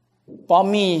bỏ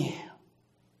mi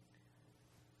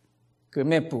cứ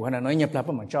mẹ phụ hắn nói nhập là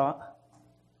bỏ mà cho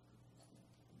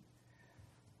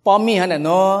bỏ mi hắn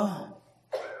nói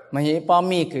mà hiện bỏ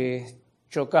mi cứ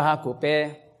cho cái ha của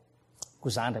bé của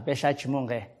sáng để bé sai chim mông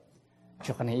cái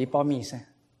cho cái này bỏ mi sao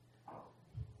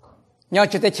nhau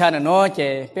cho tới cha nó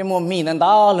chỉ bé mua mi nên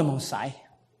đó là mông sai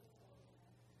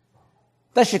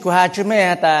tất nhiên của hai chú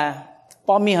mẹ ta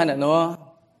bỏ mi hắn nó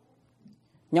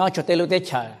nhau cho tới lúc tới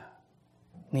cha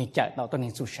ni chạy tàu tôi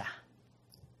ni su sa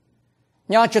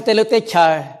nhau cho tới lúc tới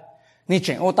cha ni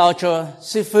chuyển ô tàu cho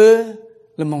sư phụ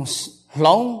là mông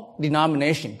long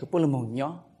denomination cái bộ là mông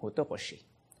nhỏ của tôi có gì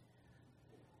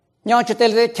nhau cho tới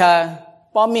lúc tới cha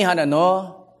bỏ mi hắn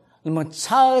nó là mông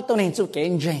sao tôi ni su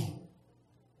kiến trình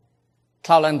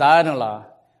thao lần đó là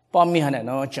bỏ mi hắn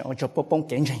nó chuyển cho bộ bông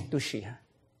kiến trình tôi gì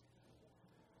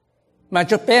mà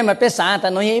cho bé sáng ta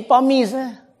nói gì bỏ mi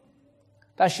sao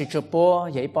ta chỉ cho bố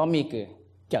vậy bỏ mi cái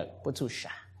chợ bố chú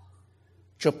sa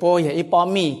cho bố vậy bỏ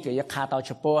mi cái khá tao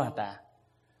cho bố ta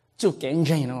chú kiến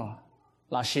trình nó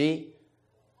là gì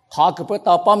họ cái bố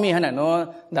tao bỏ mi hay là nó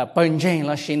đã bận trình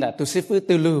là gì đã tu sư phụ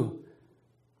tu lu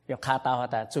vậy khá tao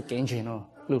ta chú kiến trình nó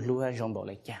lu lu hay giống bộ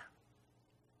lại cha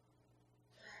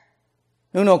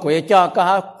nếu nó của cho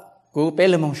cái của bé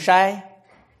là một sai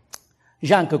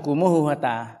rằng cái của mua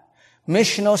ta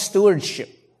Missional stewardship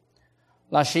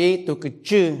là gì tụi cái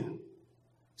chữ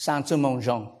sang chữ mong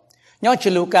rong nhớ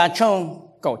chữ lục cả trong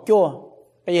cầu chua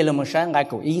bây giờ là một sáng ngày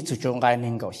cầu ý chữ trong ngày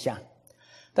nên cầu sang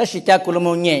tất nhiên cha của là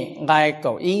một nhẹ ngày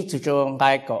cầu ý chữ trong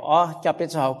ngày cầu ó cho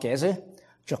biết sao kể chứ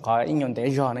cho khỏi应用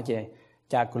để cho nó chứ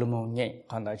cha của là một nhẹ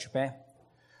còn đợi chú bé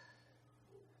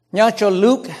nhớ cho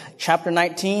Luke chapter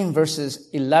 19 verses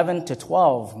 11 to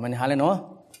 12 mình hỏi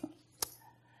nó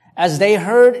As they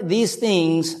heard these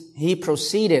things, he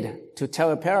proceeded to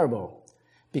tell a parable,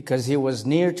 because he was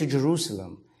near to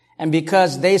Jerusalem, and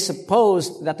because they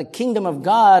supposed that the kingdom of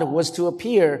God was to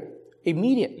appear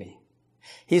immediately.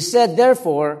 He said,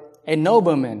 therefore, a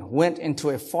nobleman went into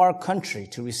a far country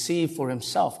to receive for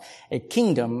himself a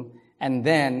kingdom and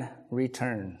then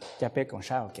return.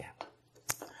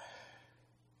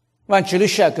 Và chú lưu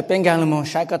cái bên gang là một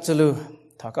sai các chú lưu,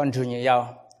 thọ con chú nhiều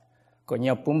có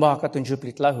nhiều bún bò các tuần chụp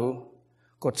lịch là hú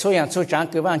có sốอย่างsố trắng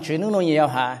cứ vang chữ nước nó nhiều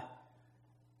hả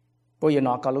bây giờ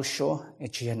nó có lúc số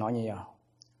chỉ nó nhiều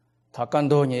thọ con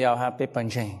đồ nhiều hả bị bệnh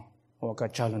trình hoặc có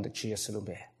trao lần được chỉ sự luôn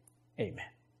bé amen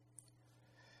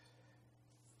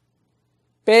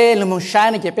bé là một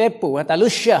sai này cái bé bùa ta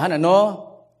lúc xưa hả nó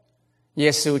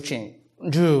Giêsu chính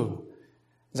Drew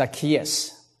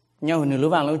Zacchaeus nhau nửa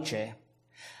lúc vang lúc trẻ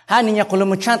hai người nhà có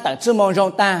một trang tặng chữ mong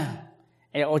rong ta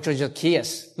e o cho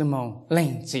Zacchaeus le mong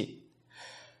lên gì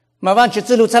mà văn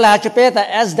chữ lu là cho biết that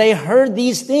as they heard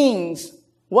these things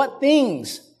what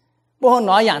things bố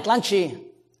nóiอย่างlan chi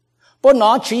bố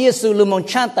nói Chúa Giêsu le mong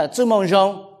chant ta chữ mong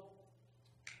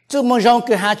rong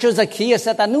cứ hạ cho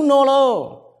Zacchaeus ta nu no lo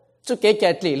chú kể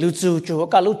kể lì lu chú chú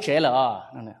có lu chế là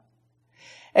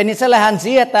anh ấy sẽ là hành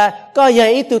gì ta có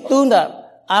gì tu tu đó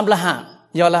Abraham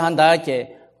giờ là hành đó chứ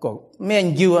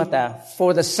man you ta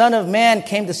for the son of man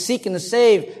came to seek and to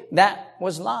save that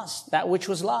was lost that which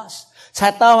was lost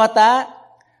sai tao ta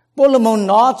bố là mong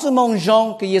nó chứ mong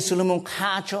rong cái Giêsu là mong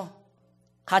khá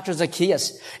cho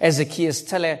Zacchaeus as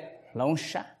Zacchaeus tell long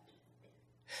sa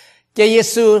cái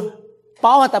Giêsu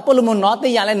bảo ta bố là mong nó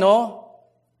tới nhà lên nó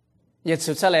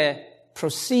Giêsu tell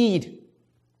proceed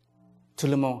to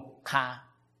là mong khá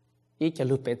ý cho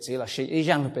lúc bé chỉ là sự ý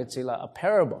rằng lúc bé chỉ là a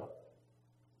parable.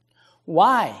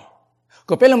 Why?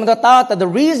 That the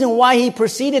reason why he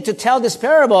proceeded to tell this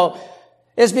parable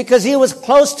is because he was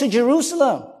close to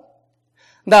Jerusalem.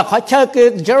 Da khỏi chơi cái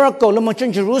Jericho là một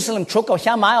trong Jerusalem chỗ cầu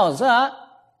xa miles á.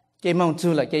 Cái mong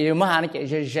chú là cái mà hắn cái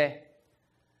dễ.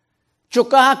 Chỗ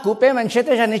cả cụ bé mình sẽ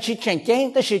tới ra nên chỉ chèn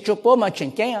kén, tới chỗ bố mà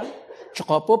chèn kén á. Chỗ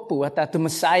có bố bùa ta tu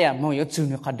Messiah mong yếu chú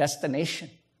nó có destination.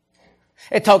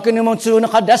 Thầu cái nó mong chú nó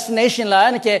có destination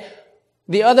là cái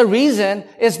the other reason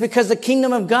is because the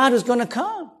kingdom of God was going to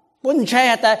come. Wouldn't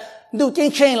say that do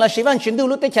change là sĩ văn chuyển do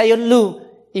lúc tới chạy lu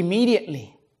immediately.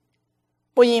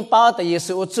 Bố nhìn bao tại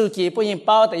Giêsu ở chú kỳ, bố nhìn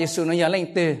bao tại Giêsu nó giờ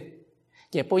lên từ.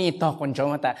 Cái bố nhìn to quan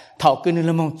trọng là thảo cứ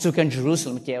nó mong chú gần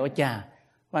Jerusalem cái ở cha,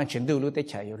 văn chuyển do lúc tới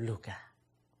chạy lu cả.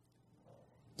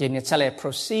 Cái này sẽ là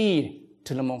proceed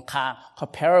to là mong khá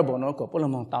parable nó của bố là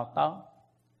mong tao.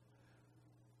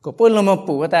 Của bố là mong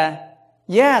bùa ta.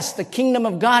 Yes, the kingdom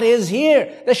of God is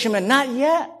here. That's not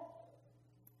yet.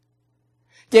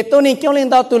 Cái tôi này kêu lên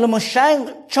tao từ là một sáng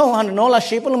trong hàng nó là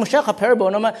sĩ bố là một sáng parable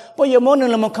nó mà bây giờ muốn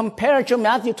là một compare cho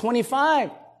Matthew 25,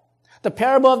 the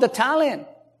parable of the talent.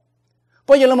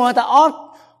 Bây giờ là một ta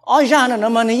ở ra nó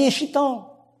mà này sĩ to.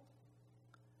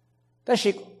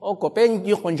 đó là của bên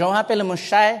yêu con giống ha bên là một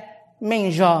sai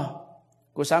mình do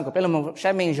của sáng của bên là một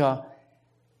sai mình do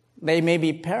they may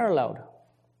be paralleled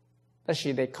đó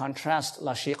là they contrast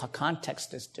là the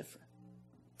context is different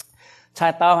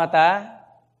thay tao ha ta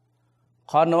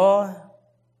khó nó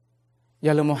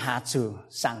giờ là một hạt chữ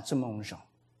sang chữ mong rong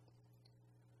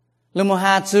là một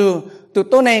hạt chữ tụi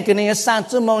tôi này cái này sang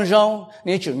chữ mong rong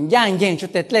này chuyện giang giang cho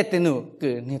tết lết tên nữa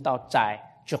cái này tao chạy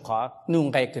cho khó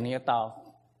nung cái này tao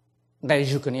đại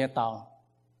ju cái này tao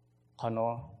khó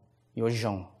nó有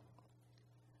rong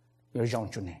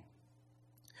chỗ này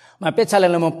mà biết sao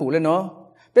là một bù lên nó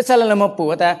biết sao là một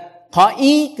bù ta khó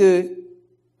ý cái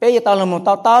bây giờ tao là một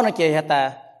tao nó kể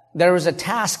ta there is a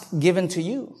task given to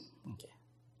you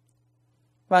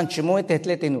vâng chỉ mỗi tết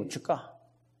lệ tiền chút cả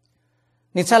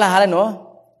nên sao là hay nó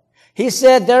he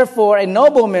said therefore a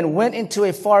nobleman went into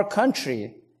a far country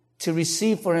to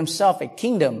receive for himself a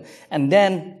kingdom and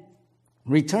then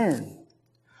return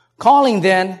calling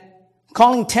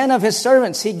 10 of his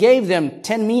servants he gave them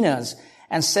 10 minas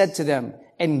and said to them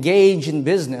engage in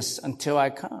business until I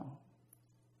come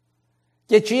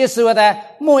cái chuyện xưa ta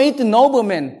mỗi ít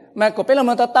nobleman mà có biết là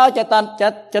mình tao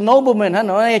cho nobleman hả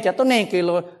nói cho tôi này cái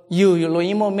lo yêu lo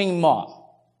như một mình mỏ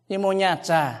như một nhà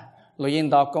cha lo yên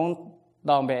đó cũng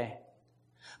đòn bè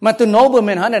mà từ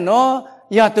nobleman hả nó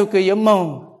giờ tôi cứ yêu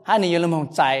mong hả này yêu là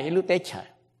mong chạy lúc tết trời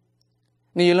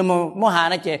này yêu là mong hả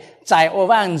này cái chạy ô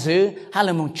vang dữ hả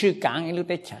là mong chữ cảng lúc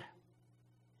tết trời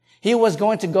he was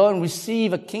going to go and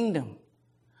receive a kingdom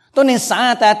tôi nên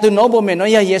sáng ta từ nobleman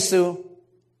nói giờ Giêsu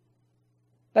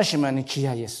đó là mà ni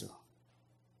chia Giêsu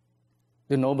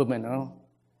the nobleman nó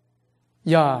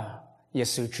giờ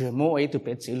Giêsu chưa mỗi từ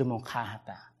bé chỉ là một khá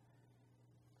ta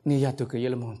ni giờ tôi cứ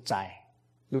là một trái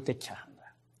lúc tết chả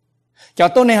cho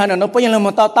tôi này hả nó bây giờ là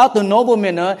một tao từ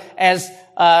nobleman nó as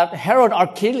Herod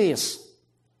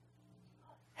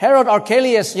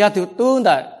Archelaus giờ từ tuôn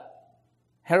đã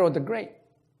Herod the Great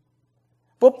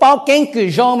bố bao kén cứ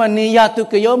do mà ni giờ tôi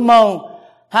cứ mong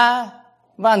ha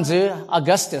vạn dữ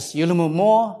Augustus yêu là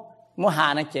một mua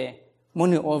hà này chứ một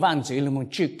nửa ô vạn dữ là một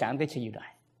chữ cán để chơi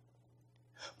đại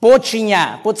bố chi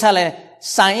nhà bố cha là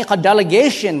sign a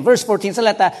delegation verse 14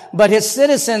 says that but his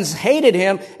citizens hated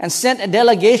him and sent a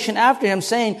delegation after him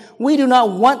saying we do not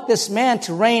want this man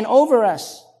to reign over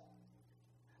us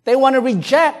they want to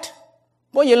reject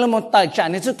bố yêu là một tài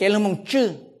sản nên chú kể là một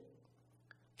chữ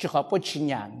khó bố chi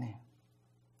nhà này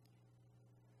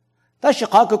ta sẽ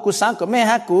có cái cuộc sống của mẹ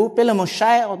ha của bây giờ một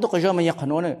sai ở đó cái gì mà nhắc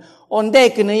nó nữa on đây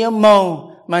cái này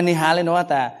mong mà ni hà lên nói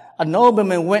ta a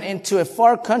nobleman went into a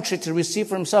far country to receive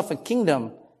for himself a kingdom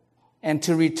and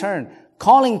to return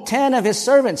calling 10 of his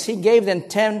servants he gave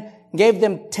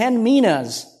them 10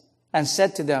 minas and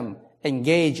said to them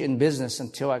engage in business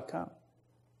until I come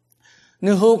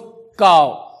nếu hú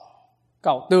cậu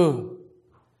từ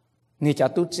ni cho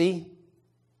tu chí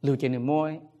lưu trên người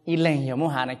môi y lên hiểu mô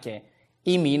hà này kể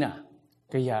y mỹ nè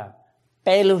cái giờ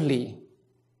bé lưu lì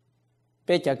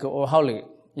bé chờ cái ô hậu lì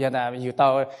giờ làอยู่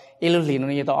tao y lưu lì nó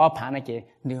อยู่tao áp phẳng này kì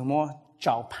nếu mua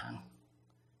chào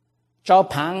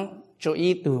phẳng cho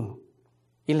y từ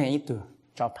y lên y từ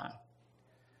chào phẳng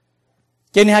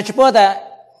cho nên hai chú bố ta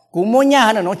cũng mua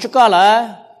nhà nó chưa có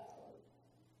là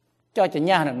cho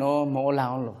nhà nó mua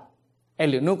lao luôn ai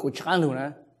lựa nó cũng chẳng luôn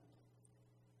nữa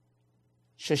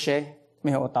sẽ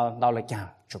mấy họ tao lại chào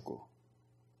cho cô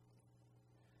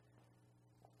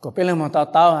có biết là một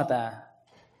tao hả ta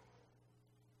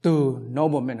từ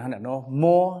nobleman hả nó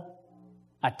more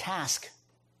a task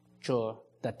cho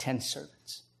the 10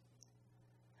 servants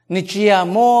ni chia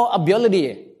more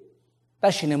ability ta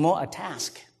chỉ more a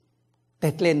task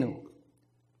tết lên nữa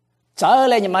trở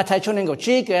lại nhưng mà thấy cho nên có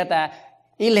chỉ cái ta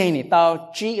ý lên thì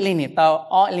tao chỉ lên thì tao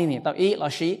ở lên thì tao ý là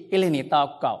chỉ ý lên thì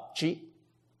tao cậu chỉ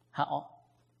hả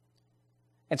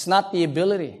it's not the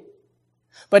ability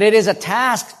but it is a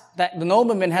task that the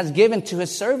nobleman has given to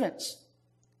his servants.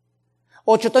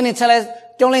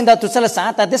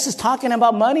 That this is talking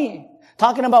about money,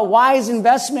 talking about wise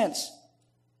investments.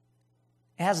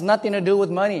 It has nothing to do with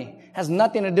money. It has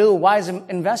nothing to do with wise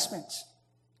investments.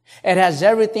 It has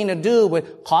everything to do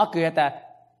with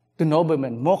the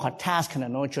nobleman, more task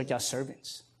and no cho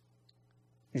servants.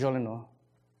 Rồi nó.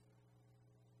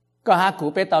 Có hai cụ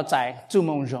bé tao chạy chú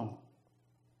mong rong.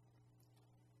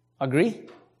 Agree?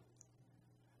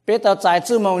 Bé tao chạy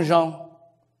chú mong rong.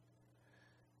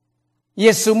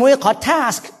 Giêsu mới có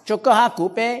task cho có hai cụ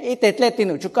bé ít tết lệ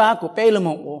tin cho có hai cụ bé là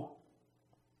một.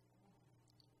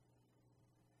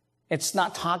 It's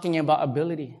not talking about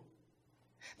ability.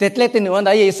 Tết lệ tin nữa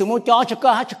là Giêsu mới cho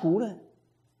có hai cụ đó.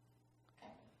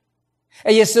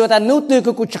 Giêsu ta nút từ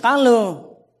cái cụ chẳng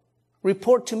luôn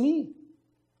report to me.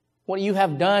 what you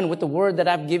have done with the word that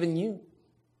I've given you.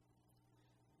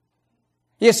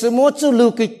 Yesu mo chu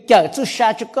lu ki chở chu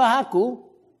sa chu ka ha ku,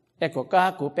 e ko ka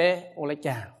ha ku pe o le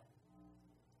cha.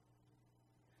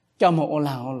 Cho mo o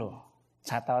la o lo,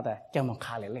 cha tao ta cho mo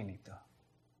kha le le ni to.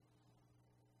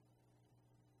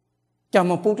 Cho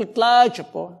mo pu cái la chu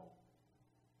po.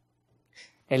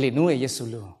 Eli nu e Yesu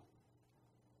lu.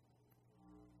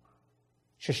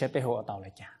 Sẽ pe ho tao le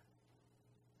cha.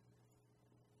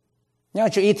 Nhớ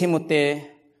chú ý thêm một tê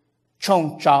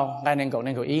trong trao ngay nên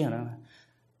cậu ý hả?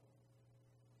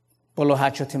 Paulo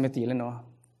hát cho Timothy lên nó,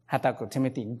 hát ta của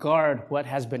Timothy guard what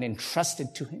has been entrusted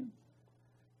to him.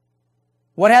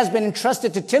 What has been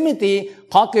entrusted to Timothy,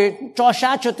 họ cứ cho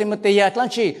sát cho Timothy ya, lắm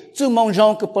chỉ chú mong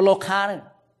rong của Paulo khá nữa,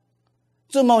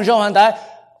 chú mong rong hắn ta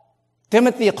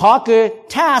Timothy họ cứ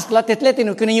task là tết lết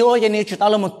tiền cứ nhiều vậy nên chú tao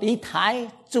là một tí thái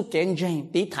chú kiến trình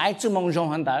tí thái chú mong rong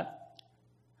hắn ta.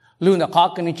 Lu na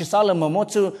khó cái này chỉ sao là một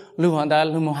chú lu hoàn đã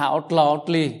lu một hảo lọt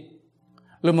li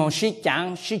lu một sĩ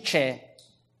chẳng sĩ trẻ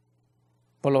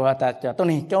bao lâu ta cho tôi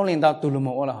này cho lên đó tu lu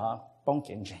một là họ bóng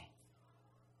kiến gì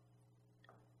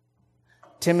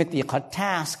Timothy có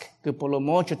task cứ bao lâu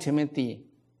một cho Timothy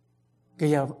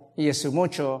cái giờ Giêsu một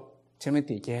cho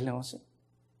Timothy cái là gì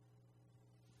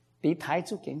tí thái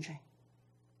chú kiến gì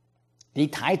tí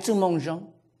thái chú mong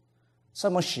rong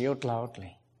sao mà xíu lọt li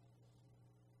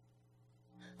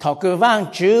thọ cứ vang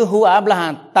chữ hu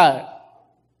Abraham tờ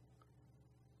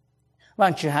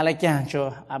vang chữ hai lại cha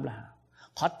cho Abraham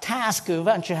họ task cứ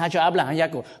vang chữ hai cho Abraham ya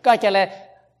cụ cái cái là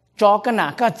cho cái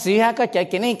nào cái gì ha cái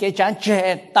cái này cái chán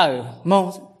trẻ tờ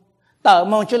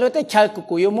mong cho lúc tới chơi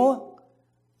của yêu mua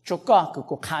cho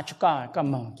của khá cho cái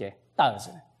mong cái tờ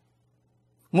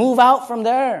move out from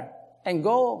there and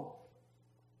go.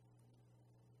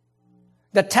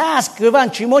 The task cứ vang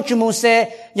chữ một chữ một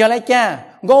xe giờ lại cha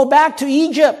go back to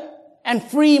Egypt and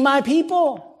free my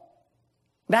people.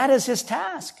 That is his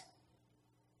task.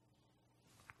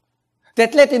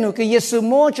 Tết lệ tình cái Giêsu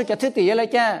mô cho cả thứ tỷ lại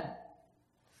cha.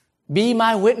 Be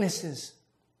my witnesses.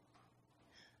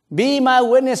 Be my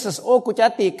witnesses. Ô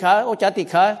cha tỷ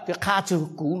khá cái khá chú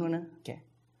cú nữa. Okay.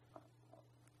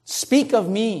 Speak of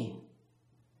me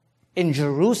in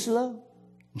Jerusalem,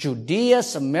 Judea,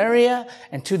 Samaria,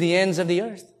 and to the ends of the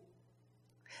earth.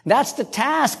 That's the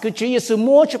task của Chúa Giêsu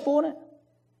mua cho bố đấy.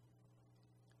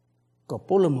 Có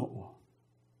bố là một.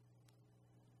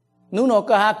 Nếu nó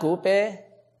có hát của bé,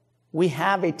 we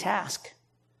have a task.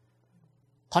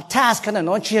 Họ task là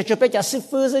nó chia cho bé cho sư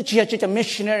phụ, chia cho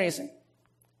missionaries.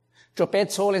 Cho bé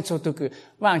cho lên cho tụi cứ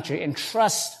vang chữ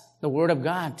entrust the word of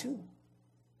God too.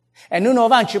 And nếu nó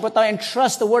vang chữ bắt đầu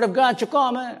entrust the word of God cho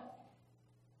con mà.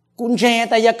 Cũng trẻ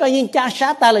tại giờ có những cha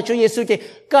sát ta là Chúa Giêsu thì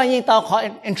có những tao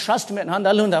hỏi entrustment hắn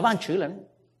đã luôn đã vang chữ lần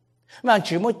vang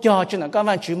chữ mua cho nó có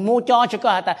vang chữ mua cho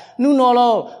có ta nu nô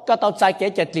lô có tao trái cái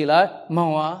chật lì là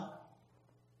màu á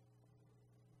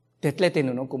để lấy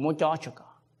tiền nó cũng mua cho có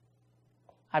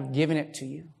I've given it to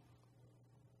you.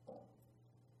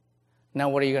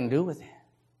 Now what are you going to do with it?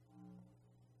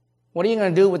 What are you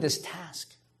going to do with this task?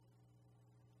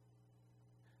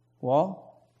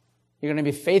 Well, you're going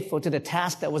to be faithful to the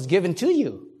task that was given to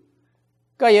you.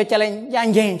 Có yếu cho lên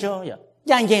gian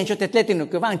cho tết lệ tình nó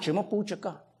cứ vang chữ một bú cho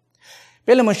con.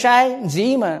 Bây là một sai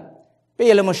gì mà bây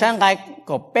giờ là một sai gai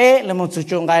có bé là một sự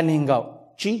trông gai nên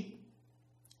gạo chi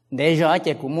để cho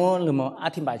trẻ của mua là một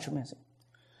ác bài chúng mình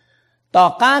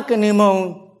tỏ cá cái người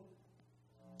mong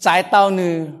trái tàu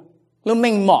nữ lúc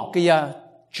mình mỏ cái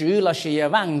chữ là sự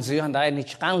vang chữ hàng đại này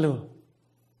chẳng luôn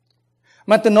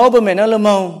mà từ nó bên mình nó là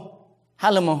mong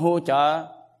hay là mong hô cho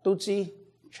tu chi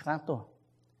chẳng tốt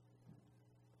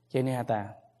cho nên ta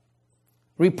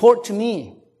report to me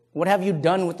what have you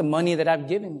done with the money that I've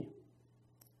given you.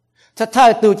 Thật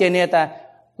thay tu cho nên ta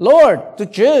Lord tu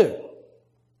chữ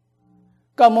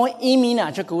có mỗi ý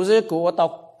mina cho cứu giới của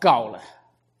tao cầu là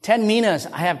 10 minas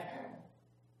I have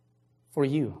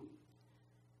for you.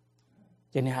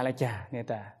 Cho nên hai cha nên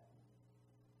ta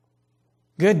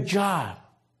good job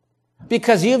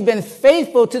because you've been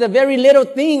faithful to the very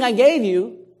little thing I gave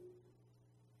you.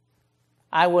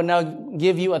 I will now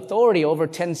give you authority over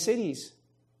 10 cities.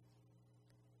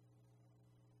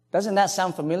 Doesn't that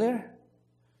sound familiar?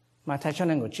 Mà thay cho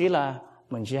nên của chỉ là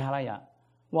mình chỉ hay là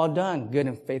well done, good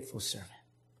and faithful servant.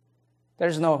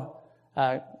 There's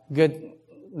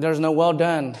no well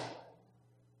done,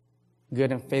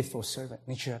 good and faithful servant.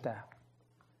 Ni chưa ta.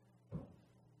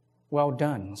 Well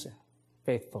done,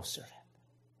 faithful servant.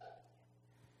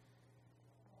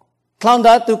 Clown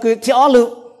đó tụi cứ theo lụ.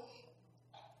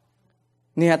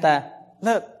 Ni ta,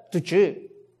 là tụi chứ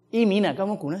ý mỹ nào có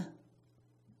một cú nữa.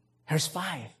 Here's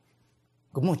 5.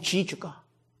 Cũng một chi cho con.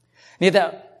 Ni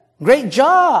ta Great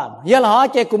job. Giờ là họ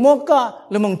chạy của một có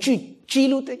là mong chi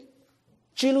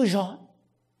lu gió.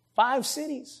 5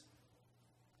 cities.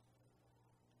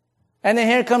 And then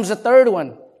here comes the third one.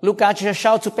 Luca chỉ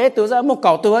shout to Petrus. Một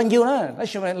cậu tôi hơn nhiều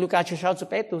nữa. Luca chỉ shout to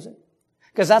Petrus.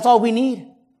 Because that's all we need.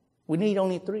 We need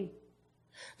only 3.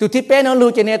 Tụi thích bé nó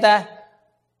lưu cho nên ta.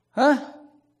 Hả?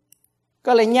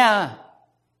 Có lấy nhà.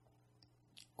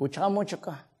 Cô cháu muốn cho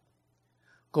con.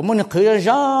 Cô muốn khởi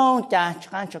rong cha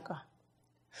cho con.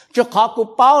 Cho khó cô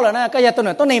bao là cái giờ tôi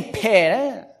nói tôi này phê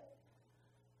đấy.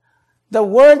 The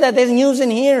word that is used in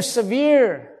here,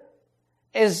 severe,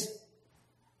 is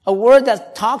a word that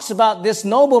talks about this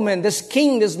nobleman, this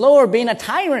king, this lord being a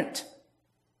tyrant.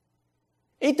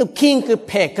 Itu king cứ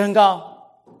phê cơn go.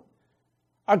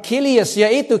 Achilles, ya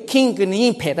itu king cứ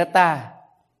nhìn phê ta.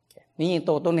 Nhìn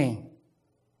tôi này.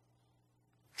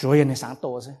 Chúa này sáng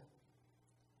tổ chứ.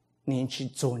 Nhìn chỉ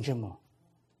dồn cho mồ.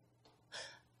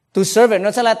 To serve it,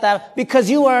 nó sẽ là ta.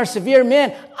 Because you are a severe man,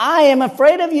 I am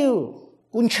afraid of you.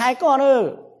 Cũng trai con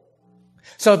ơ.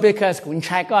 So because cũng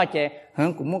trai con chứ.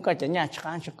 Cũng muốn có cho nhà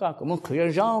chán cho con. Cũng muốn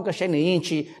khởi rong cái sẽ nhìn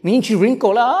chỉ rinh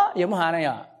cổ là. Yếu mà hà này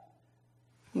à.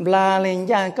 Là lên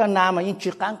dàn con nào mà nhìn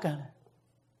chỉ cán cả.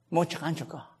 Muốn chán cho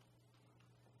con.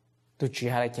 Tôi chỉ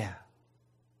hà là chả.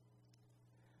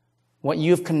 What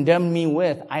you've condemned me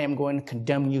with, I am going to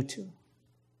condemn you too.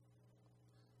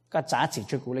 Có giá trị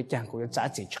cho cô lấy chàng, cô giá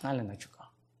trị cho ai lần nào cho con.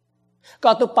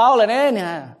 Có tôi báo là đấy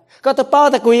nè. Có tôi báo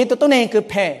là cô ý tôi này cứ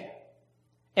phê.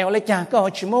 Em lấy chàng, có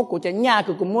chỉ mô của chàng nhà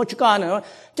của cô mua cho con nữa.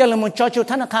 Cho là một cho chú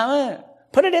thân account.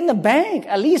 Put it in the bank.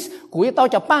 At least, cô ý tao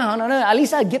cho ba hả nữa. At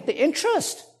least I get the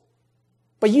interest.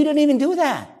 But you didn't even do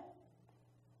that.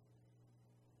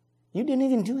 You didn't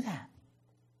even do that.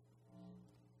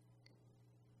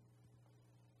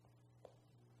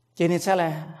 Cho nên sao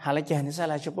là hà lấy chàng, sao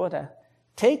là cho bố ta.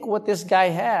 Take what this guy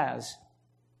has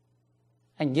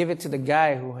and give it to the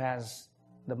guy who has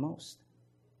the most.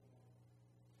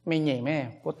 Mình nhảy mẹ,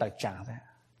 bố ta chẳng thế.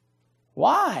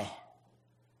 Why?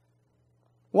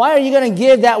 Why are you going to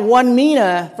give that 1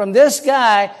 mina from this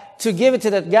guy to give it to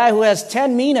the guy who has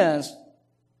 10 minas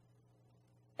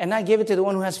and not give it to the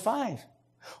one who has 5?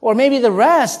 Or maybe the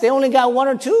rest, they only got 1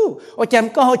 or 2. Or chẳng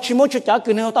có họ chỉ muốn cho cháu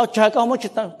cứ nếu tao chơi có muốn cho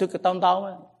tao từ cái tao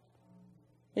mà.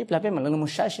 Ít là biết mà lần một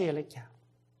sai sai lấy chả.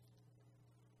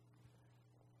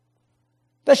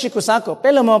 Tất nhiên của sao có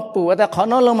biết là một bùa ta khó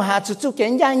nói là một hạt chú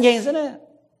kiến giang gì thế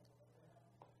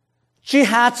chỉ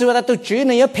hạt chú ta tụi chú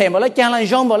này phê mà lấy chang là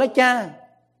rong mà lấy chang.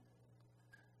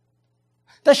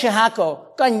 Tất nhiên hạt có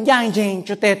giang gì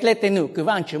cho tết lệ tên nữ cứ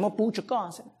vang chú một bùa cho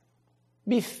con.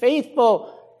 Be faithful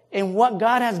in what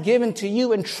God has given to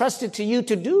you and trusted to you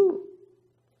to do.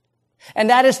 And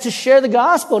that is to share the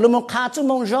gospel. Là một hạt chú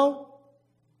mong rong.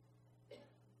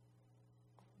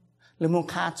 Là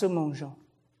một hạt chú mong rong.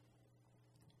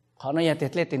 Họ nói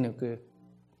tết lệ tên nữ cứ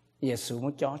Giêsu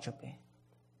muốn cho bé.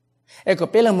 Em có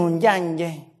biết là muốn giang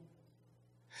gì?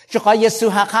 Cho khỏi Giêsu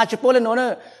hạ khá cho bố lên nó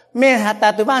nữa. Mẹ hạ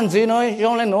ta tụi bạn dưới nói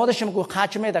rong lên nó. Đó xem cô khá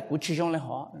cho mẹ ta cũng chỉ rong lên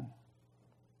họ.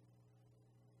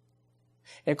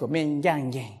 Em có biết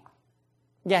giang gì?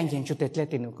 Giang gì cho tết lệ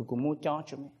tên nữ cũng muốn cho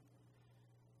mẹ.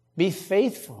 Be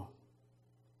faithful.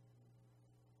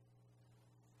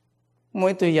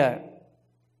 Mỗi tuổi giờ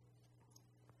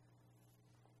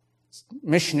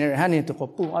missionary hani tu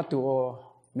kopu atu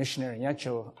missionary nya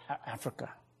cho Africa.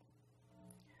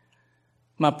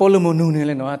 Ma polumonu ni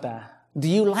le no ata. Do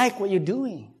you like what you're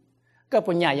doing? Ka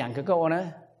po nya yang ka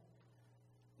ona.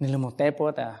 Ni le mo te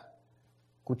po ta.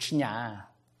 Ku chinya.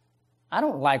 I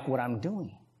don't like what I'm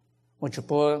doing. What you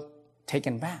po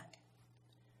taken back.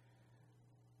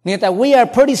 Ni that we are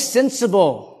pretty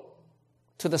sensible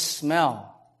to the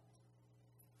smell.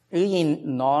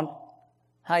 Yin non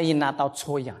hay na tao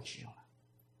choi yang chi.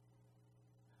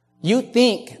 You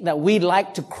think that we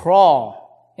like to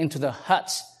crawl into the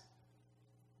huts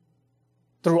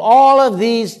through all of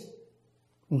these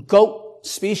goat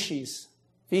species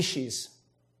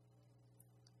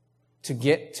to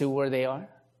get to where they are?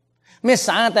 Me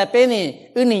sang ta pe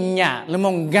ni uni nya le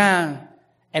mong gang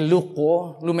e lu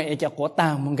ko lu me e cha ko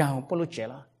ta mong gang po lu che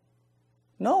la.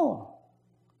 No.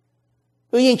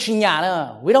 We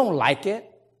don't like it.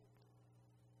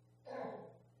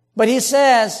 But he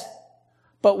says,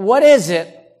 but what is it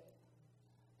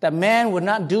that man would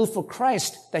not do for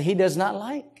Christ that he does not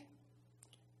like?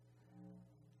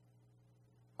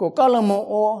 Cô có là một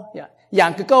ô,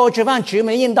 dạng cái câu cho bạn chữ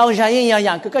mà yên đâu ra yên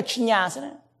dạng cái chi nhà thế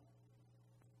này.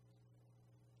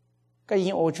 Cái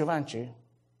yên ô cho bạn chữ,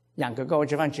 dạng cái câu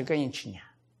cho bạn chữ cái yên chi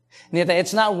nhà. Nên là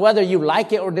it's not whether you like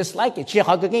it or dislike it, chỉ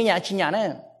hỏi cái nhà chi nhà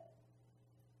này.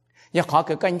 Giờ khó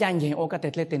cái con giang gì ô cái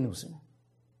tết lệ tên nụ.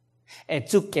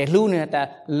 Chúc kẻ lưu nữa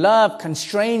ta love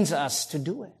constrains us to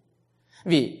do it.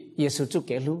 Vì Giêsu chúc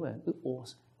kẻ lưu là ước ô.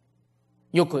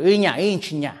 Yêu của ư nhà ư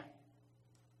chi nhà.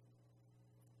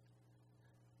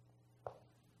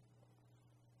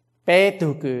 Bé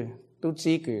tu cử, tu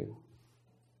chỉ cử,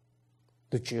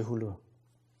 tu chữ hulu.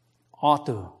 Ở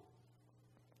tu.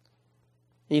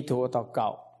 Ý tu ở tàu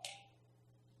cậu.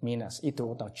 Minas, ý tu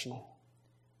ở tàu chi.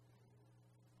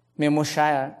 Mình muốn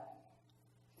share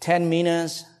 10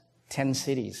 minas, 10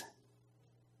 cities.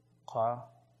 Có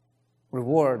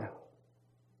reward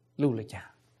lưu lại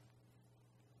cha.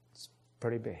 It's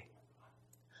pretty big.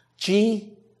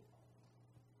 Chi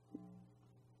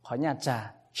có nhà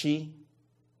cha chi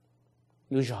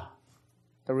lưu rõ.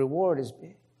 The reward is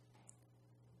big.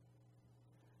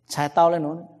 Cha tao lên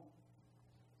nó.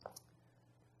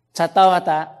 Cha tao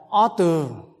ta ở từ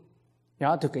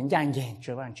nhớ từ cái giang dền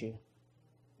cho bạn chị.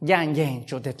 Giang dền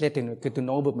cho thế lên từ cái từ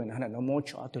nô bực mình nó mua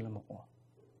cho từ là một.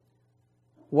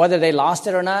 Whether they lost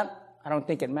it or not, I don't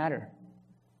think it mattered.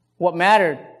 What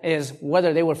mattered is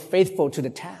whether they were faithful to the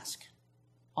task.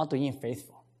 Họ tự nhiên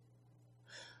faithful.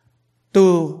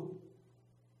 Tu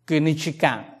cứ ni chỉ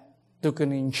cảm, tu cứ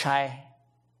ni chai.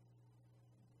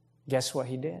 Guess what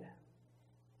he did?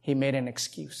 He made an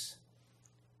excuse.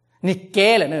 Ni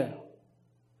kể là nữa.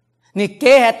 Ni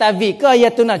kể là tại vì có giờ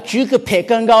tu nào chú cứ phê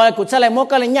cơn gạo của cha lại mua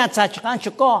cái là nhà cha chắc ăn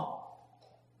cho co.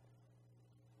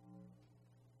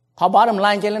 Họ bottom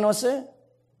line cho lên nó sẽ.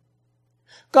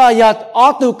 Có giờ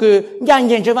ở tu cứ giang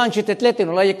dền cho vang chú tết lệ tiền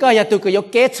rồi, có giờ tu cứ yêu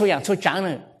kế số dạng số trắng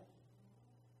nữa.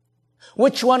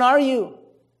 Which one are you?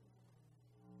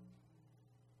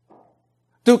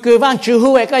 Tu cứ vang chú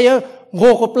huệ có giờ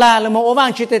ngô cục la là một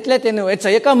vang chú tết lệ tiền nữa,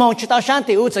 giờ có mong chú tao sáng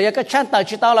tiểu, giờ có chăn tao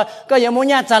chú tao là có giờ muốn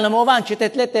nhà cha là một vang chú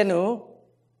tết lệ tiền nữa.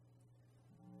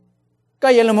 Có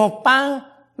giờ là một bang,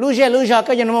 lu giờ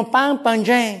có giờ là một bang bằng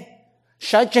dây.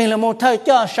 Sợ chênh là một thời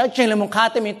cho, sợ chênh là một khá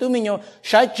tế mình tu mình nhô,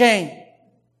 sợ chênh.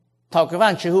 Thọ cái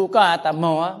vang chữ hữu có ta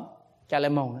màu á, chả lại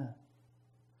màu nữa.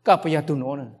 Có bây giờ tu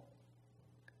nổ nữa.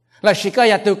 Là chỉ có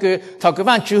giờ tu cứ, thọ cái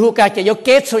vang chữ hữu có chả yếu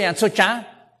kết sốอย่างsố trá.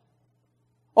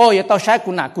 Ô, yếu tao sai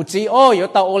cụ nạ cụ chí, ô, yếu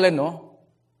tao ô lên nữa.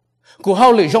 Cụ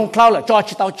hậu lửa rong khlau là cho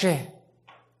chị tao chê.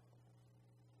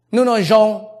 Nếu nó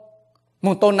rong,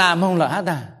 một tô nà mong là hát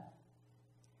à.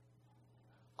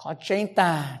 Có chênh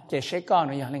ta, kể sẽ có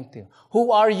nó dạng lên tiểu.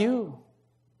 Who are you?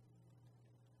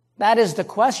 That is the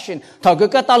question. Thọ cứ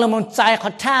cái tao là một trái khó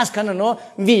task khăn nó,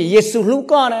 vì Giêsu lúc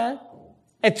có nè.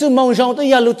 Ê chú mong rong tôi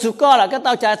giờ lúc chú có là cái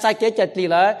tao trái trái kế chạch lì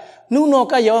là, nếu nó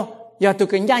cái yếu, giờ tôi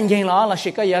cứ nhanh dành là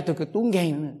sẽ cái giờ tôi cứ túng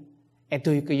ghen nữa. Ê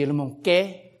tôi cứ yếu là mong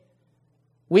kế.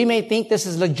 We may think this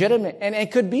is legitimate, and it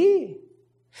could be.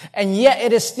 And yet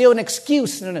it is still an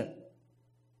excuse, no.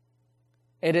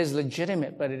 It is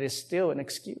legitimate, but it is still an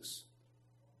excuse.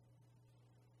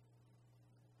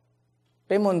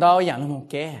 Bé môn đó dạng là một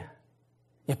kế.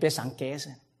 Và bé sáng kế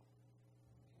xem.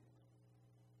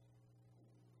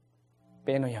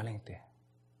 Bé nó dạng lên tiền.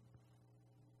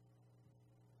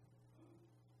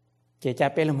 Kể cha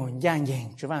bé là một giang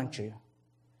dành cho vang chữ.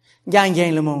 Giang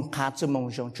dành là một khá cho mong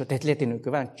rộng cho tết lệ tiền nữ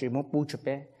cái vang chữ một bú cho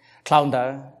bé. Khlau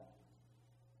đó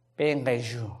bé ngay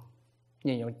rù.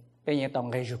 Nhưng bé nhé tao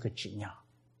ngay rù cái chữ nhỏ.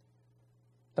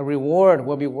 The reward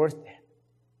will be worth it.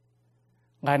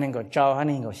 Ngay nên có trao, ngay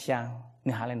nên có sang.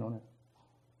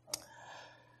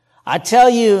 I tell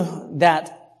you that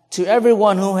to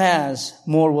everyone who has,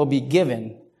 more will be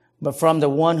given. But from the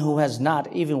one who has not,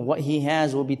 even what he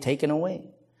has will be taken away.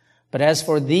 But as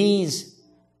for these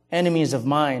enemies of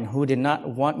mine who did not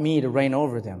want me to reign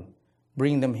over them,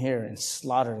 bring them here and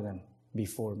slaughter them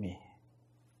before me.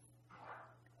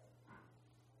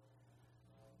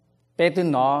 Bé tư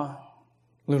nó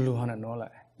lulu hơn nó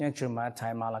lại. Nhưng chúng mà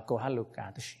thay mà là cô hát lục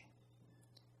cả tức gì.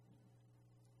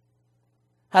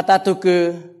 Hata tu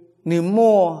cứ nếu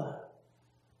mua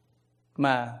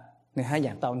mà nếu hai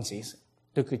dạng tao gì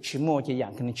tu cứ chỉ mua chỉ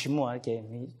dạng cái chỉ mua cái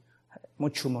mua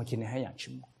chú mua chỉ nếu hai dạng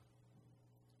chỉ mua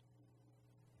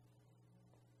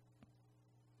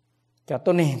cái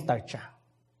tôi nên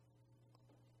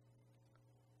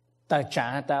tài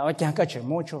trả ta ở chẳng có chỉ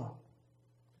mua cho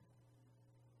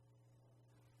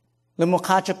lúc một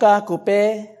khá cho cả cụ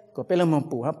bé là một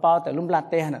bù hấp bao tại lúc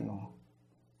latte hả nó.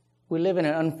 We live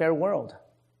in an unfair world.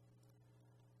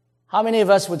 How many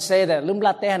of us would say that lúc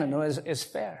latte hả nó is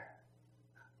fair?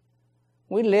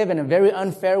 We live in a very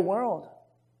unfair world.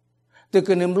 Từ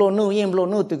cái niềm lo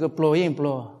nu từ cái plo yên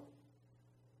plo.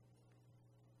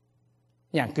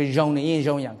 Yang cái rong này yên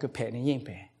rong, yang cái phe này yên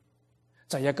phe.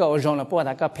 Chỉ có ở rong là bao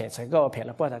ta có phe, chỉ có ở phe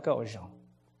là bao ta có ở rong.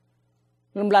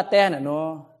 Lúc latte hả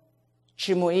nó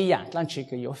chỉ một ý dạng, làm chỉ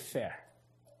cái yếu fair.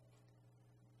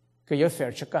 Cái yếu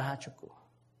fair cho cả hai chỗ.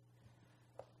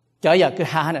 cho giờ cứ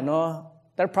hà này nó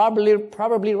they're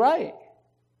probably right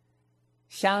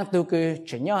sang tu cứ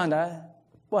chỉ nhau đó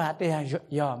bố hạt thì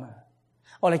giờ mà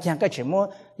hoặc là chẳng cái chỉ mua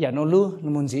giờ nó lu nó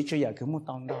muốn gì cho giờ cứ mua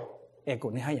tông đâu em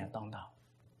cũng này hay giờ tông đâu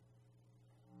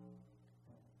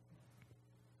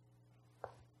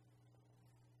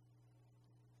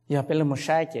giờ bây giờ một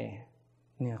sai chứ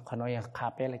nè khó nói là khá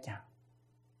bé là chẳng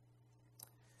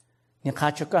nè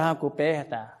khá cho cái của bé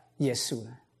ta Giêsu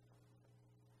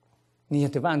nè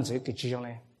từ vang dưới cái chuyện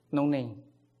này nông nền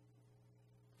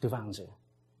từ vang dưới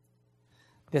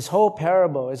this whole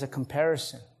parable is a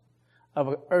comparison of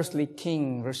an earthly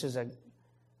king versus a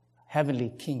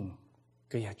heavenly king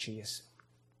cái giá trị Giêsu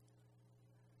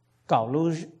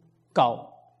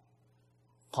cậu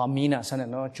họ mina là sao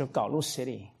nó cho cậu lúc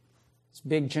city it's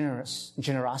big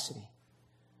generosity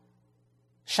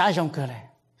sai trong cơ này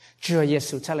chưa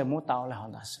Giêsu cha lại muốn tao là họ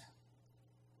đã sao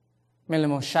mình là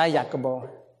một sai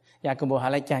Jacobo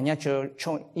hay là chàng nhá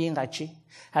cho yên đại chi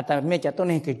hay ta mấy cha tôi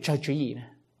nên cái cho chữ gì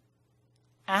nè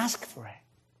ask for it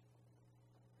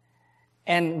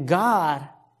and God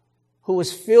who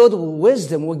is filled with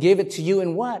wisdom will give it to you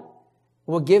in what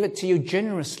will give it to you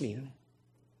generously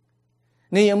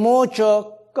nếu mua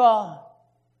cho có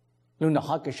luôn là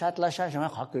họ cứ sát lá sát xong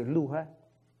họ cứ lưu hết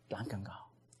làm càng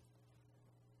cao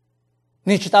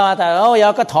nếu chúng ta ta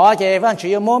giờ có thọ chứ vẫn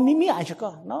chỉ mua mí ai cho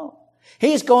có no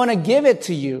he's going to give it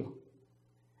to you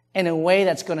in a way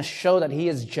that's going to show that he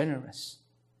is generous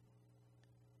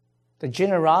the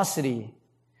generosity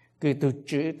cứ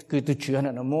từ chữ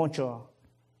nó mua cho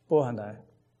bố hắn đó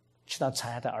chúng ta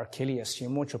chạy ta Archelaus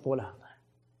mua cho bố là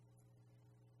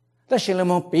đó là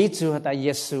một ví dụ ta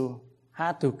Giêsu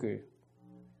hát tu cứ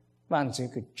bạn chỉ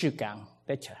cứ chữ càng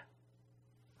để chờ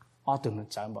ở từ nó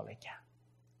chọn bỏ lại cả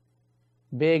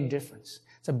big difference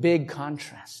it's a big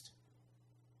contrast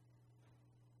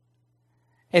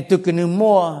tu cứ nếu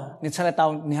mua nếu sao lại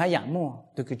tao nếu hay dạng mua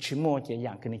tu cứ chỉ mua chỉ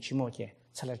dạng cái này chỉ mua chỉ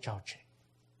sao lại trao chỉ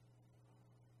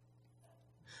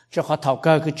cho họ thảo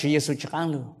cơ cứ chỉ Giêsu chắc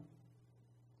ăn luôn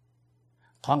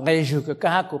thằng cái dù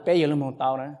cái hát của bé giờ là một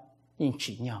tao đó nhưng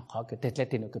chỉ nhỏ họ cứ tết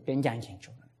lên cái bé dạng hiện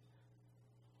chung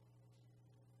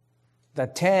the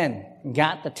 10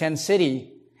 got the 10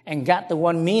 city and got the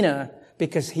one mina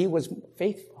because he was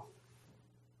faithful.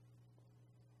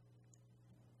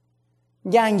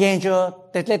 Giang giang cho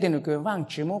tết lệ tiền cái vang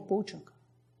chỉ một bút cho.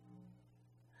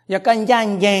 Ya can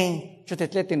giang giang cho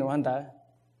tết lệ tiền anh ta.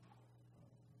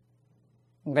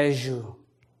 Ngay dù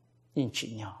in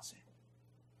chỉ nhỏ thế.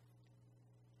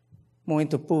 Mỗi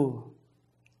tu pu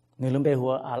người lumbe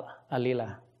hua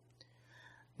alila.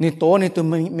 Ni to ni tu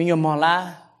mình yo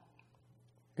mala.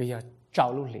 Cái giờ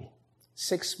trao lưu lì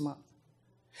 6 months.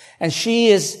 And she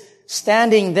is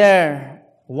standing there,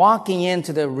 walking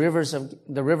into the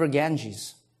river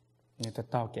Ganges.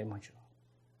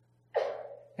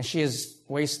 And she is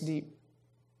waist deep.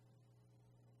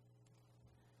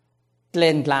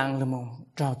 Lên làng là một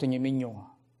trao tự nhiên mình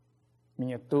nhỏ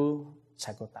tu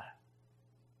sai cô ta.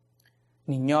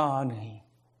 Mình nhỏ này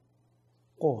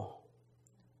cô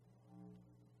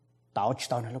tao chỉ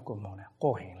tao này lúc cô mồ này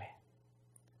cô hình này.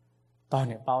 Tao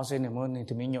này bao giờ này muốn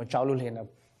thì mình nhỏ trao luôn liền là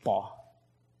bỏ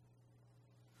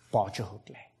cho hụt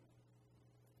lại.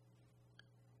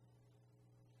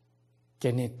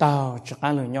 Cái này tao cho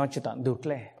ăn lời nhỏ cho tao được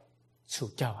lại, chủ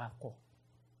chào ăn cô.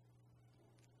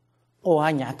 Ô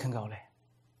ai nhát khăn gạo lại.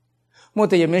 Một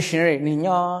thời gian missionary này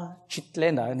nhỏ chít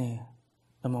lên đó này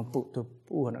là một bộ tôi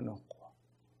bu nó cô.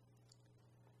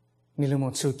 Này là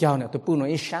một chủ chào này tôi bu nó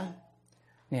ít sáng.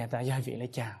 Này ta giải vị lại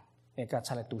chàng, này cả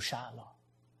sao lại tu sa lo.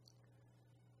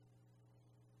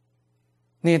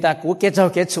 Này ta cố kết giao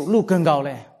kết chủ lưu cơn gạo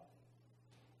lại.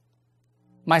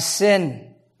 My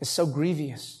sin is so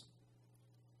grievous.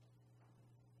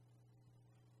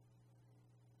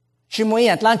 Chỉ mỗi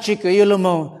ngày làm chỉ cái yêu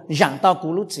mồ giảng tao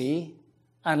cú lúc gì,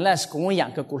 unless cũng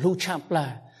giảng cái cú lúc chạm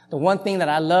là the one thing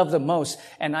that I love the most,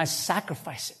 and I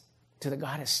sacrifice it to the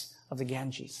goddess of the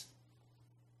Ganges.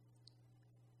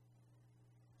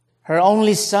 Her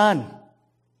only son.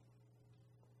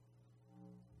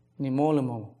 Ni mô là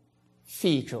mồ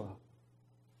phi cho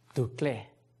tu kle,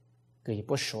 cái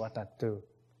bố số ta tu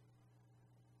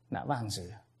na vang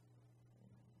dự.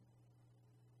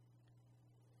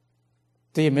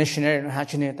 Tuy missionary nó hát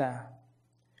cho ta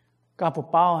có bộ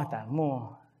bao ta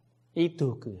mua ít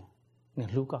tu cứ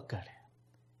nên lúc có cỡ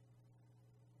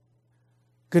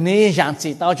cái này dạng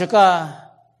chỉ tao cho có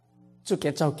chú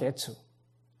kết giao kết chủ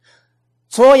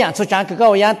số dạng số trang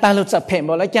cái dạng ta lúc tập phèm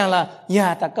bảo lại chăng là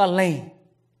ya ta có lên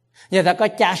ya ta có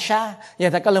trả sa ya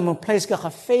ta có làm một place có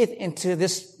have faith into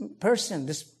this person,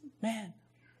 this man,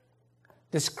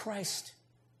 this Christ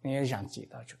này dạng chỉ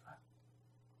tao cho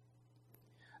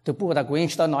từ bữa ta quên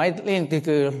cho nói lên từ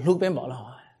cái lúc bên bỏ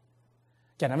là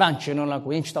cho nên vang chuyện nó là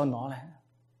quên cho nó là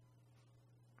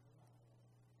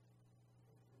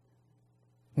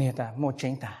nè ta một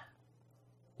chính ta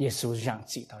Giêsu giảng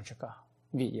chỉ tao cho con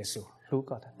vì Giêsu lúc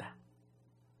có ta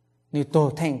nếu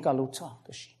tôi thành cả lúc cho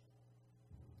tôi xin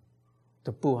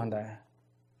tôi bù hắn đó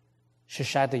sẽ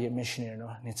sai từ missionary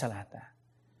nó nên sao là ta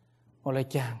我来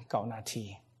讲搞那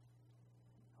题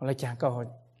我来讲搞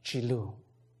记录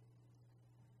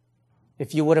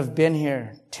If you would have been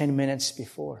here 10 minutes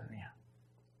before, yeah,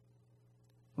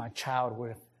 my child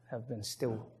would have been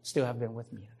still have been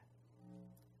with me.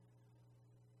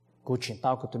 Cú chuyện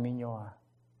tao của tụi mình nhau,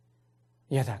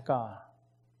 giờ đã có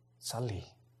xử lý.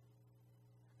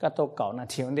 Các tôi cậu là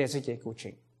thiếu vấn đề sẽ cú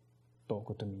chuyện tổ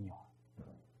của tụi mình nhau.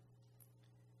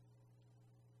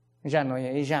 Ra nói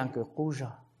ấy ra cái cú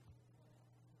rồi,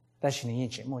 ta chỉ nên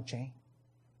chuyện một chuyện.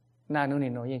 Na nu ni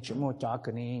nói chuyện một cho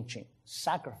cái này chuyện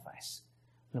sacrifice.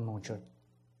 Là một chút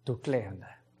tốt lệ hơn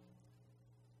đấy.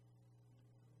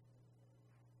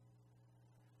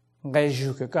 Ngay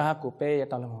dù cái cá của bé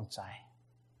tao là một trái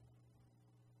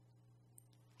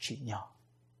chỉ nhỏ.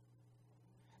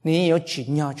 Nếu chỉ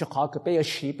nhỏ cho khó cái bé ở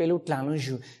chỉ bé lúc làm nó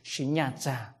dù chỉ nhạt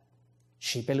ra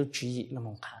chỉ bé lúc chỉ là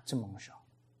một khá chứ một số.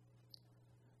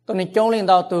 Tôi nên chống lên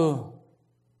đầu từ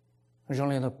chống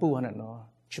lên đầu bù hơn nó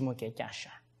chỉ một cái cha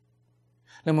sa.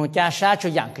 Là một cha sa cho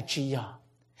dạng cái chỉ nhỏ.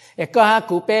 Et quand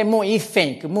vous payez mon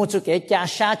ifin que mon truc est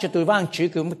caché tu dois vendre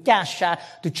que mon caché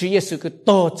tu tues ce que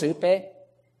toi tu payes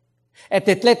et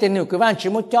t'es nous que vendre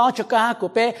mon caché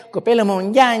que vous payez le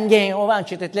mon yang yang on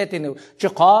vendre t'es nous je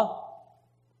crois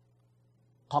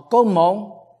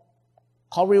comment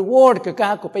reward que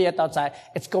vous payez tao sai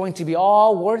it's going to be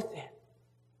all worth it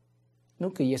nous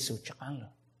que Jésus chắc ăn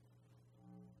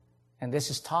and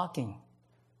this is talking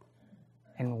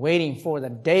and waiting for the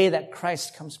day that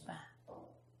Christ comes back.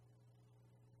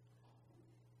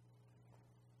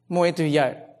 Mỗi thứ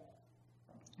giờ,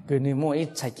 cứ như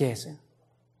mỗi trái cây chứ.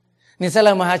 Như thế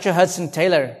là mà hai cho Hudson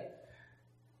Taylor,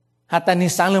 hạt ta như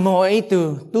sáng là mỗi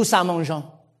từ tu sa mong rong.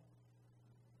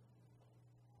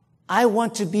 I want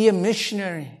to be a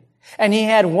missionary, and he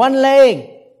had one leg.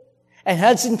 And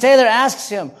Hudson Taylor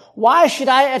asks him, "Why should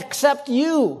I accept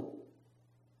you?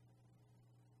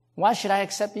 Why should I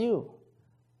accept you?"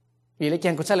 Vì lấy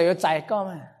tiền của cha lấy trái con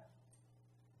mà.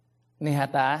 Nên hạt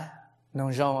ta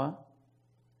nông rong á.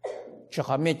 Cho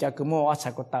họ biết cho cái mô ở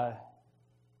trái của ta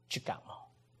chỉ cảm ơn.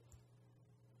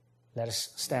 Let us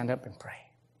stand up and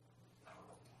pray.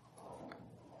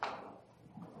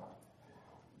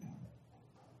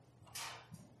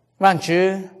 Vâng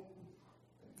chứ,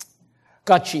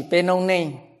 có chỉ bên nông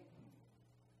nên,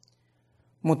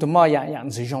 một tụi mò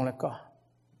dạng sử dụng là có.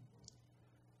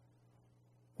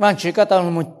 Vâng chứ có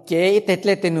tao một chế tết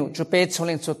lệ tên nụ cho bê cho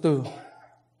lên số tư,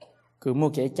 cứ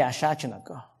một cái trả sát cho nó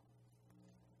có.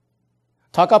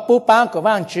 Thọ có bố bán của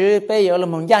vang chứ bây giờ là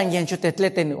một dạng dạng cho tết lệ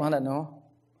tên nữa là nó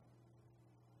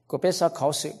của bây giờ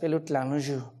khẩu sự bây lúc làm nó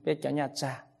dù bây giờ nhà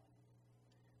cha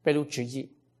bây lúc chữ gì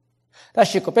ta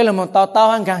chỉ của bây là một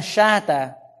tao hàng càng xa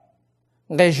ta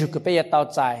ngay dù của bây giờ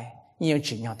tao dài nhiều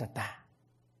chỉ nhỏ ta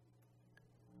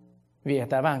vì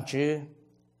ta vang chứ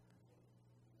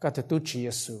có thể tu chỉ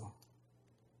Giêsu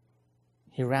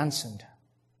he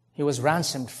was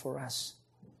ransomed for us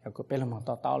của bây là một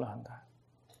tao là hắn ta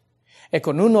e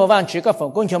con nuno van chỉ có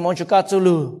phòng công cho mong cho cả chú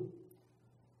lu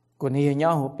con nhiều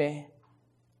nhau hộp bé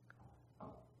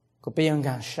có bé yang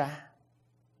gan sa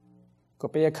có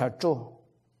bé khảo trô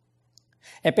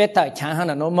e bé tại chẳng hạn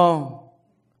là nó mong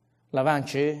là van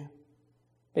chỉ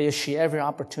bé see every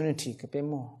opportunity cái bé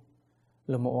mua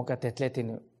là một cái tết lệ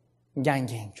tiền giang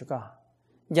giang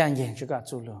cho cả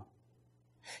chú lu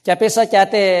cha bé sa cha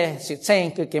tê sự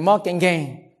sen cái mò kinh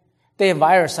kinh tê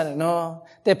virus nó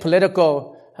tê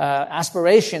political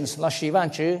aspirations là chỉ van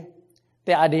chứ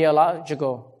the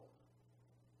ideological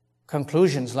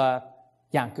conclusions là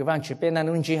dạng cứ van chứ bên nan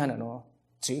nun chỉ hẳn nó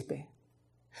chỉ bên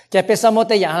cái bên sau một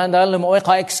cái dạng hẳn đó là một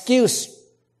cái excuse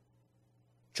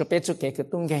cho bên chú cái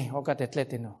tung gây hoặc cái tết lệ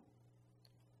nó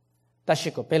ta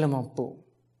chỉ có bên là một bộ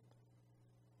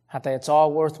hạt it's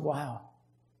all worthwhile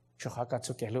cho họ cái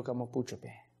chú cái lúc cái một bộ cho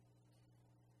bên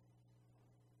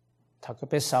thằng cái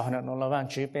bên sau hẳn nó là van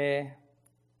chứ bên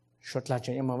suốt là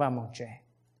chuyện em mới vào một chuyện,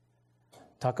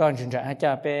 thằng con chúng ta hay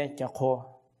cho bé cho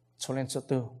khô, số lên số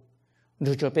tư,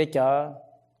 rồi cho bé cho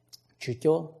chữ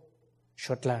chỗ,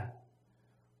 suốt là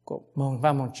có mong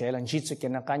vào một chuyện là chỉ sự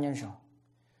kiện là cá nhân rồi,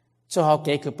 cho họ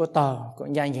kể cứ bắt đầu có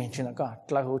nhanh nhanh chuyện là có,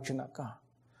 lại hỗ chuyện là có,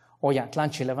 ở dạng lan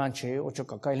chỉ là văn chữ, ở chỗ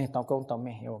có cái lên tàu công tàu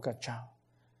mẹ, ở cái cháu,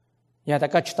 nhà ta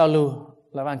có tàu lưu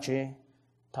là văn chữ,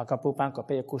 thằng con bố ban có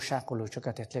bé cú sa của lưu cho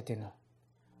cái tết lệ tiền,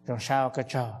 Rồi sao cái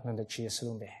cho nên được chia sẻ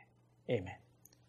luôn bè. Amen.